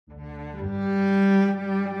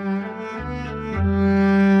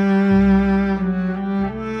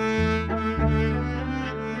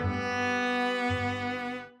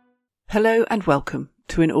Hello and welcome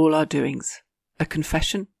to In All Our Doings, a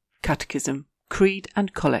confession, catechism, creed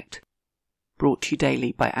and collect, brought to you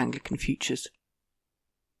daily by Anglican Futures.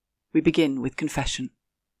 We begin with confession.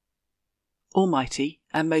 Almighty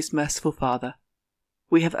and most merciful Father,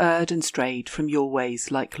 we have erred and strayed from your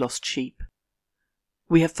ways like lost sheep.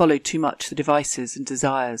 We have followed too much the devices and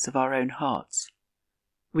desires of our own hearts.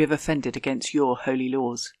 We have offended against your holy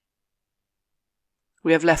laws.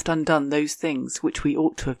 We have left undone those things which we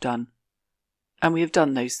ought to have done, and we have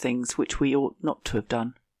done those things which we ought not to have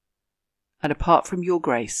done. And apart from your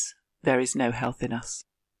grace, there is no health in us.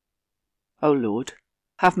 O Lord,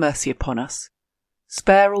 have mercy upon us.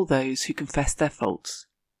 Spare all those who confess their faults.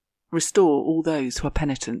 Restore all those who are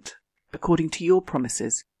penitent, according to your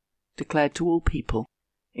promises, declared to all people,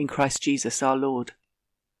 in Christ Jesus our Lord.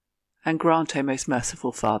 And grant, O most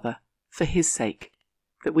merciful Father, for his sake,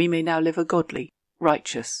 that we may now live a godly,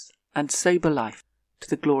 righteous, and sober life, to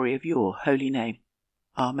the glory of your holy name.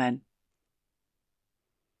 Amen.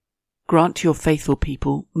 Grant your faithful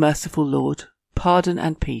people, merciful Lord, pardon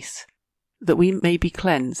and peace, that we may be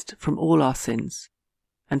cleansed from all our sins,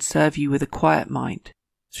 and serve you with a quiet mind,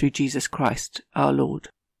 through Jesus Christ our Lord.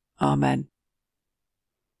 Amen.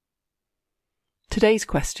 Today's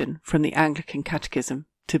question from the Anglican Catechism,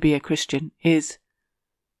 to be a Christian, is: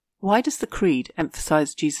 why does the Creed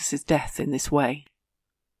emphasize Jesus' death in this way?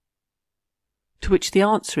 To which the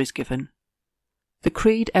answer is given: the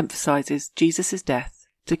Creed emphasizes Jesus' death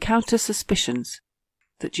to counter suspicions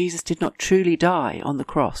that Jesus did not truly die on the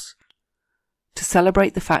cross, to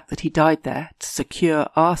celebrate the fact that he died there to secure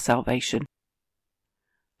our salvation,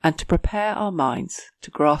 and to prepare our minds to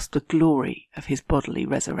grasp the glory of his bodily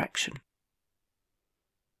resurrection.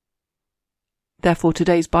 Therefore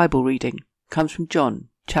today's Bible reading comes from John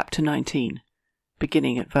chapter 19,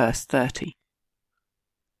 beginning at verse 30.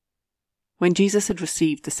 When Jesus had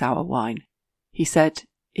received the sour wine, he said,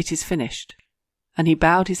 "It is finished," and he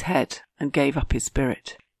bowed his head and gave up his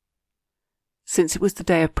spirit. Since it was the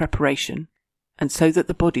day of preparation, and so that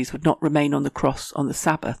the bodies would not remain on the cross on the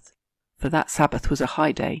Sabbath, for that Sabbath was a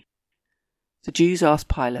high day, the Jews asked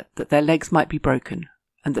Pilate that their legs might be broken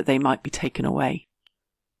and that they might be taken away.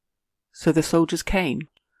 So the soldiers came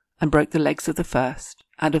and broke the legs of the first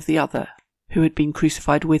and of the other who had been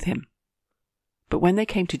crucified with him. But when they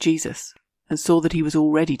came to Jesus and saw that he was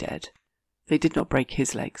already dead, they did not break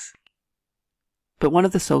his legs. But one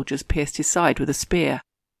of the soldiers pierced his side with a spear,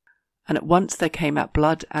 and at once there came out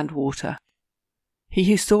blood and water. He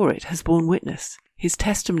who saw it has borne witness. His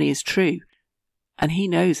testimony is true, and he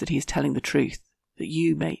knows that he is telling the truth, that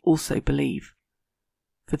you may also believe.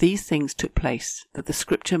 For these things took place that the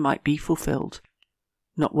scripture might be fulfilled.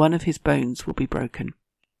 Not one of his bones will be broken.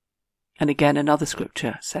 And again another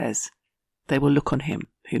scripture says, they will look on him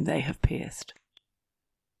whom they have pierced.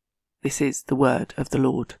 This is the word of the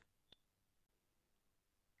Lord.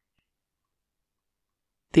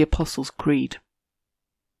 The Apostles' Creed.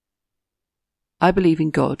 I believe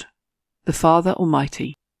in God, the Father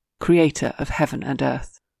Almighty, Creator of heaven and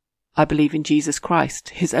earth. I believe in Jesus Christ,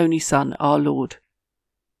 his only Son, our Lord.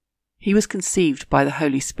 He was conceived by the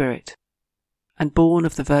Holy Spirit, and born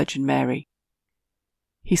of the Virgin Mary.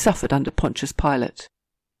 He suffered under Pontius Pilate,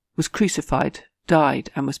 was crucified,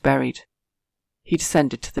 died, and was buried. He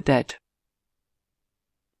descended to the dead.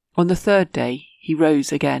 On the third day he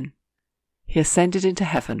rose again. He ascended into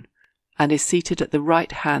heaven, and is seated at the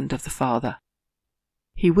right hand of the Father.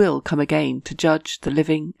 He will come again to judge the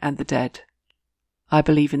living and the dead. I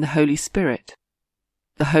believe in the Holy Spirit,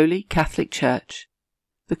 the Holy Catholic Church,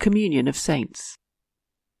 the communion of saints,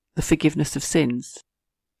 the forgiveness of sins,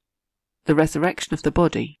 the resurrection of the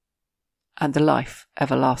body, and the life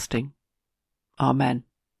everlasting. Amen.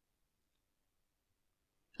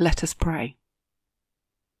 Let us pray.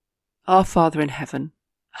 Our Father in heaven,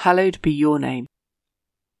 hallowed be your name.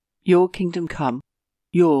 Your kingdom come,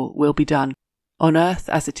 your will be done, on earth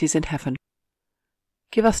as it is in heaven.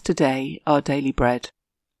 Give us today our daily bread,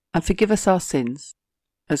 and forgive us our sins,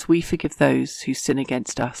 as we forgive those who sin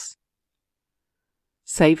against us.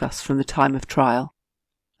 Save us from the time of trial,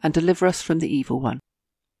 and deliver us from the evil one.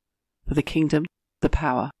 For the kingdom, the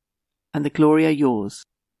power, and the glory are yours,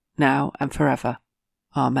 now and forever.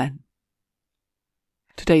 Amen.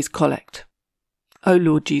 Today's Collect. O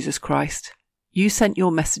Lord Jesus Christ, you sent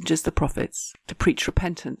your messengers the prophets to preach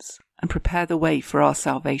repentance and prepare the way for our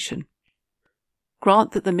salvation.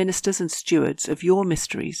 Grant that the ministers and stewards of your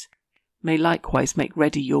mysteries may likewise make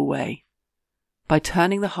ready your way, by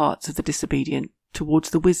turning the hearts of the disobedient towards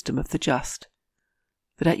the wisdom of the just,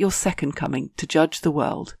 that at your second coming to judge the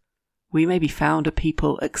world we may be found a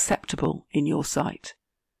people acceptable in your sight.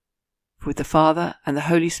 For with the Father and the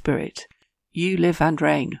Holy Spirit, you live and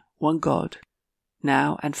reign, one God,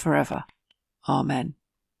 now and forever. Amen.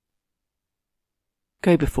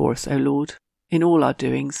 Go before us, O Lord, in all our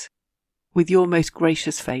doings, with your most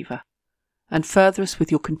gracious favour, and further us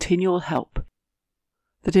with your continual help,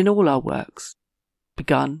 that in all our works,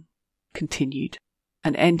 begun, continued,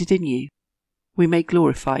 and ended in you, we may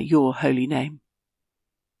glorify your holy name.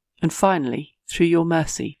 And finally, through your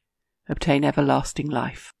mercy, obtain everlasting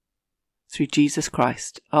life. Through Jesus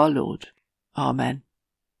Christ our Lord. Amen.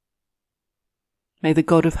 May the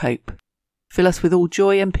God of hope fill us with all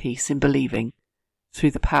joy and peace in believing,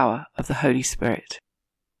 through the power of the Holy Spirit.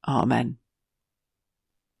 Amen.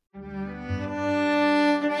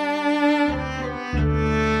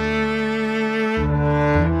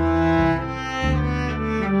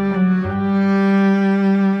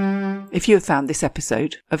 If you have found this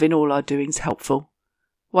episode of In All Our Doings helpful,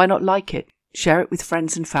 why not like it, share it with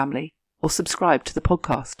friends and family, or subscribe to the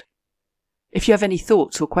podcast? If you have any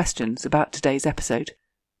thoughts or questions about today's episode,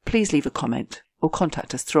 please leave a comment or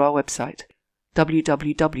contact us through our website,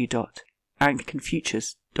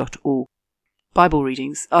 www.anglicanfutures.org. Bible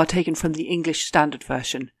readings are taken from the English Standard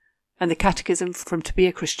Version and the Catechism from To Be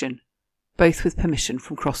a Christian, both with permission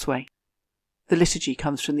from Crossway. The liturgy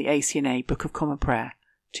comes from the ACNA Book of Common Prayer,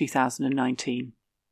 2019.